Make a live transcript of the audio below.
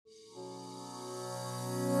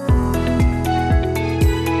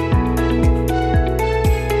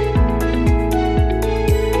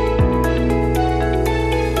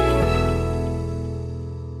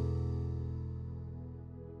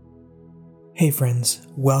Hey friends,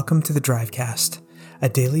 welcome to the Drivecast, a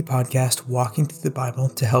daily podcast walking through the Bible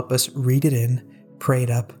to help us read it in, pray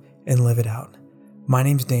it up, and live it out. My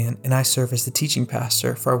name's Dan, and I serve as the teaching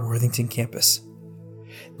pastor for our Worthington campus.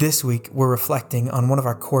 This week, we're reflecting on one of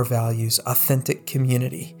our core values, authentic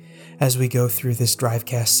community, as we go through this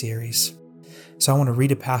Drivecast series. So I want to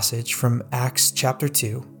read a passage from Acts chapter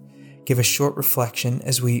 2, give a short reflection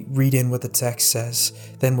as we read in what the text says,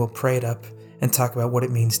 then we'll pray it up and talk about what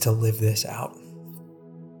it means to live this out.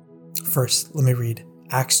 First, let me read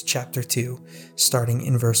Acts chapter 2, starting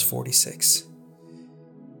in verse 46.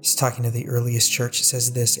 It's talking to the earliest church. It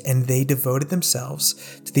says this, "And they devoted themselves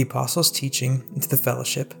to the apostles' teaching and to the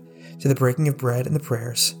fellowship, to the breaking of bread and the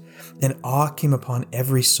prayers. And awe came upon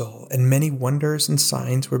every soul, and many wonders and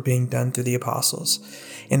signs were being done through the apostles.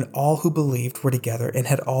 And all who believed were together and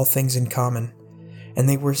had all things in common. And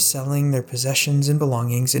they were selling their possessions and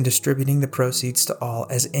belongings and distributing the proceeds to all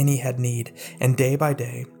as any had need. And day by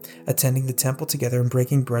day, attending the temple together and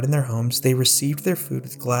breaking bread in their homes, they received their food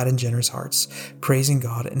with glad and generous hearts, praising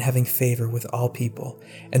God and having favor with all people.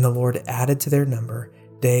 And the Lord added to their number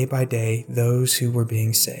day by day those who were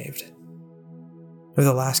being saved." Over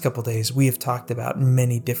the last couple days, we have talked about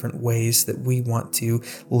many different ways that we want to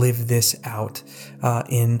live this out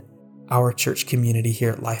in our church community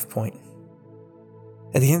here at Life Point.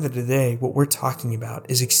 At the end of the day, what we're talking about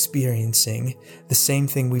is experiencing the same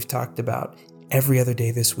thing we've talked about every other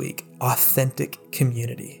day this week, authentic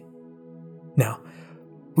community. Now,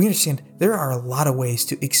 we understand there are a lot of ways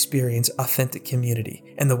to experience authentic community,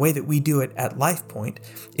 and the way that we do it at Life Point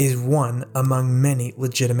is one among many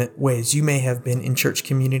legitimate ways. You may have been in church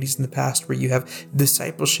communities in the past where you have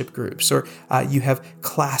discipleship groups, or you have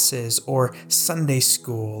classes, or Sunday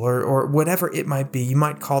school, or whatever it might be. You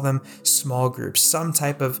might call them small groups, some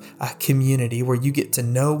type of community where you get to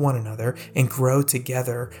know one another and grow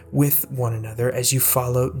together with one another as you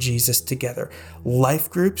follow Jesus together. Life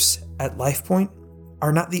groups at Life Point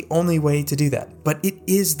are not the only way to do that, but it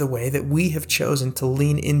is the way that we have chosen to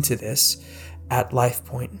lean into this at Life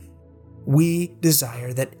Point. We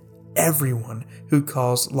desire that everyone who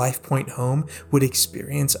calls Life Point home would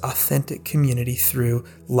experience authentic community through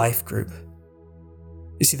Life Group.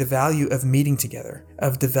 You see, the value of meeting together,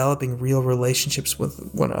 of developing real relationships with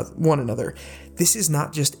one another, this is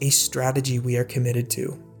not just a strategy we are committed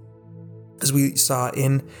to. As we saw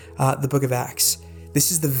in the book of Acts, this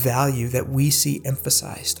is the value that we see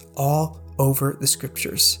emphasized all over the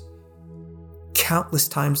scriptures. Countless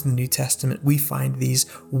times in the New Testament, we find these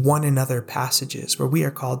one another passages where we are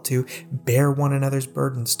called to bear one another's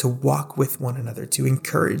burdens, to walk with one another, to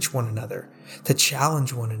encourage one another, to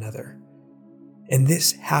challenge one another. And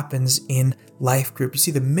this happens in Life Group. You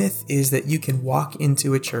see, the myth is that you can walk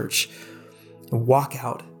into a church and walk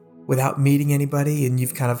out without meeting anybody, and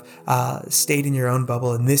you've kind of stayed in your own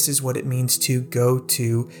bubble, and this is what it means to go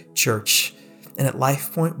to church. And at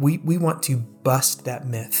Life Point, we want to bust that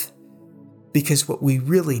myth, because what we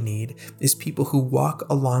really need is people who walk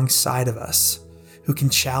alongside of us, who can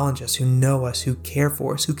challenge us, who know us, who care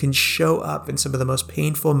for us, who can show up in some of the most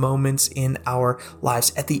painful moments in our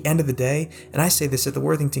lives. At the end of the day, and I say this at the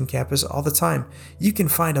Worthington campus all the time, you can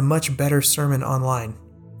find a much better sermon online.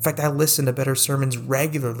 In fact, I listen to better sermons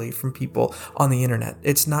regularly from people on the internet.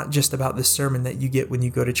 It's not just about the sermon that you get when you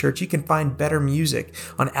go to church. You can find better music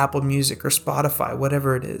on Apple Music or Spotify,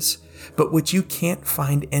 whatever it is. But what you can't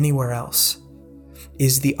find anywhere else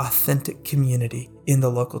is the authentic community in the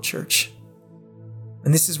local church.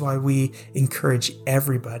 And this is why we encourage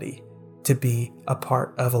everybody to be a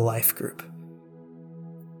part of a life group.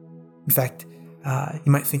 In fact,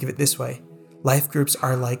 you might think of it this way. Life groups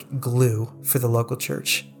are like glue for the local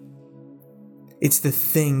church. It's the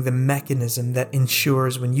thing, the mechanism that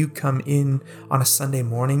ensures when you come in on a Sunday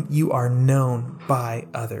morning, you are known by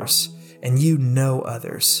others and you know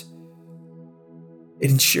others. It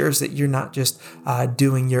ensures that you're not just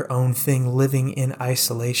doing your own thing, living in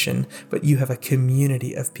isolation, but you have a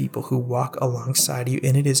community of people who walk alongside you,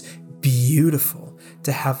 and it is beautiful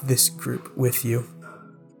to have this group with you.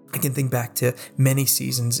 I can think back to many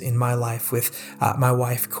seasons in my life with my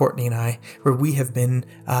wife, Courtney, and I, where we have been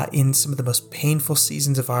in some of the most painful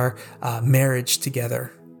seasons of our marriage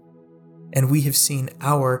together. And we have seen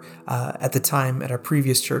at the time at our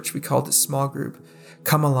previous church, we called it small group,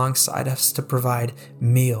 come alongside us to provide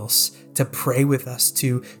meals, to pray with us,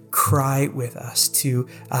 to cry with us, to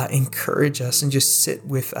encourage us, and just sit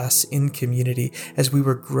with us in community as we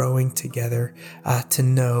were growing together to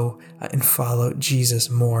know and follow Jesus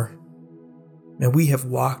more. And we have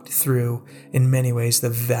walked through, in many ways, the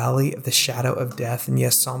valley of the shadow of death. And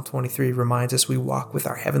yes, Psalm 23 reminds us we walk with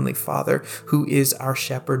our Heavenly Father, who is our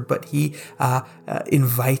shepherd, but He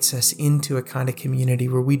invites us into a kind of community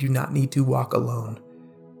where we do not need to walk alone.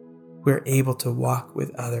 We're able to walk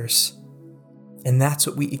with others. And that's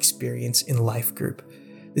what we experience in Life Group.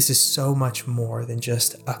 This is so much more than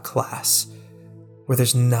just a class where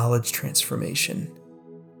there's knowledge transformation.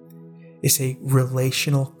 It's a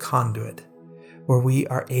relational conduit where we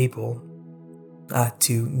are able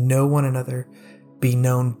to know one another, be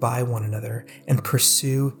known by one another, and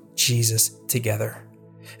pursue Jesus together.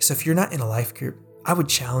 So if you're not in a life group, I would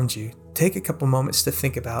challenge you, take a couple moments to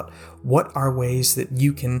think about what are ways that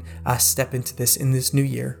you can step into this in this new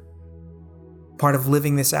year. Part of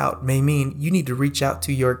living this out may mean you need to reach out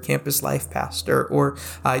to your campus life pastor or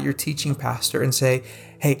your teaching pastor and say,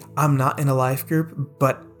 hey, I'm not in a life group,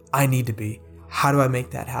 but I need to be. How do I make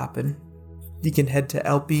that happen? You can head to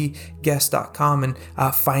lpguest.com and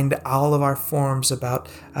find all of our forums about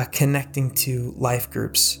connecting to life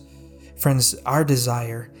groups. Friends, our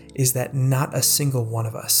desire is that not a single one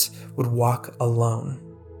of us would walk alone,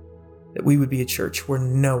 that we would be a church where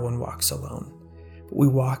no one walks alone, but we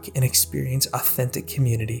walk and experience authentic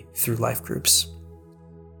community through life groups.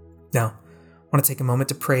 Now, I want to take a moment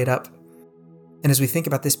to pray it up. And as we think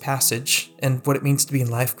about this passage and what it means to be in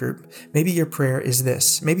life group, maybe your prayer is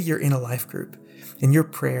this. Maybe you're in a life group and your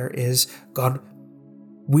prayer is, God,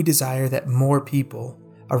 we desire that more people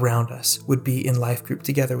around us would be in life group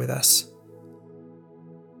together with us.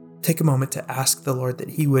 Take a moment to ask the Lord that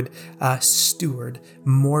He would steward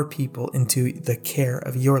more people into the care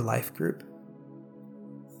of your life group.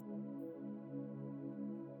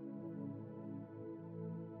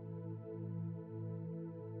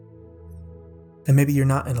 And maybe you're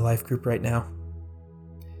not in a life group right now.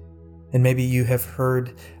 And maybe you have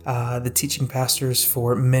heard the teaching pastors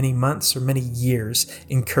for many months or many years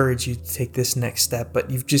encourage you to take this next step, but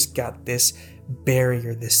you've just got this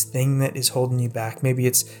barrier, this thing that is holding you back. Maybe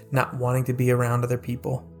it's not wanting to be around other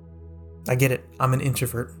people. I get it. I'm an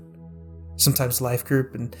introvert. Sometimes life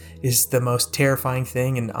group is the most terrifying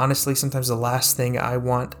thing, and honestly, sometimes the last thing I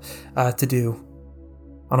want to do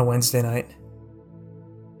on a Wednesday night.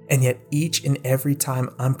 And yet each and every time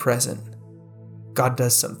I'm present, God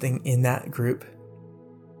does something in that group,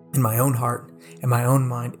 in my own heart, in my own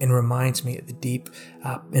mind, and reminds me of the deep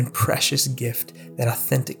and precious gift that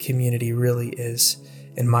authentic community really is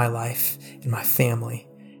in my life, in my family,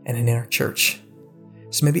 and in our church.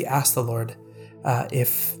 So maybe ask the Lord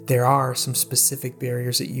if there are some specific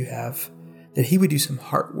barriers that you have, that He would do some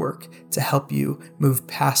heart work to help you move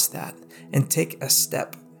past that and take a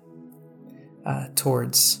step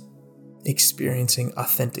towards experiencing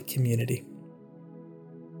authentic community.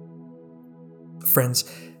 Friends,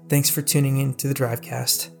 thanks for tuning in to the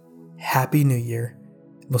Drivecast. Happy New Year.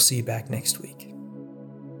 We'll see you back next week.